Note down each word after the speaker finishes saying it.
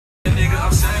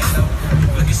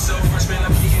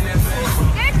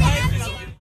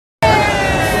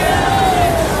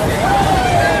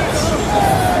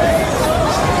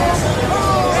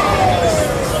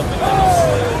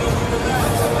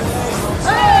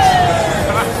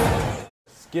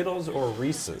Skittles or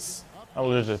Reese's? I'm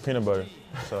allergic to peanut butter,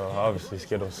 so obviously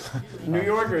Skittles. New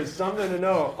Yorkers, something to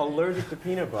know. Allergic to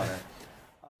peanut butter.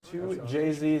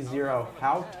 2JZ0.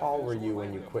 How tall were you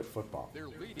when you quit football?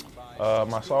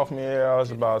 My sophomore year, I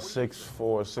was about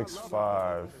 6'4",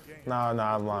 6'5". Nah,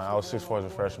 I'm lying. I was 6'4" as a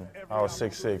freshman. I was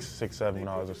 6'6", 6'7" when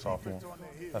I was a sophomore.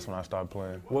 That's when I started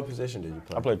playing. What position did you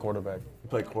play? I played quarterback. You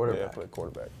played quarterback? Yeah, I played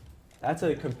quarterback. That's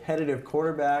a competitive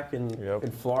quarterback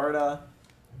in Florida.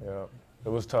 Yeah, it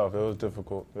was tough. It was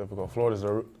difficult.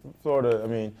 Florida, I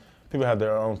mean, people have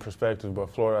their own perspectives, but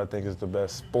Florida, I think, is the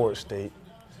best sports state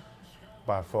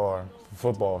by far.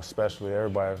 Football, especially.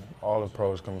 All the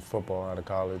pros come from football out of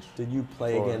college. Did you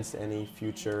play against any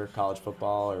future college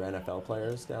football or NFL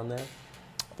players down there?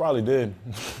 Probably did.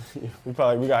 we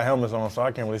got helmets on, so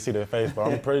I can't really see their face,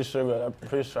 but I'm pretty sure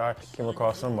I came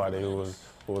across somebody who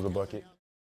was a bucket.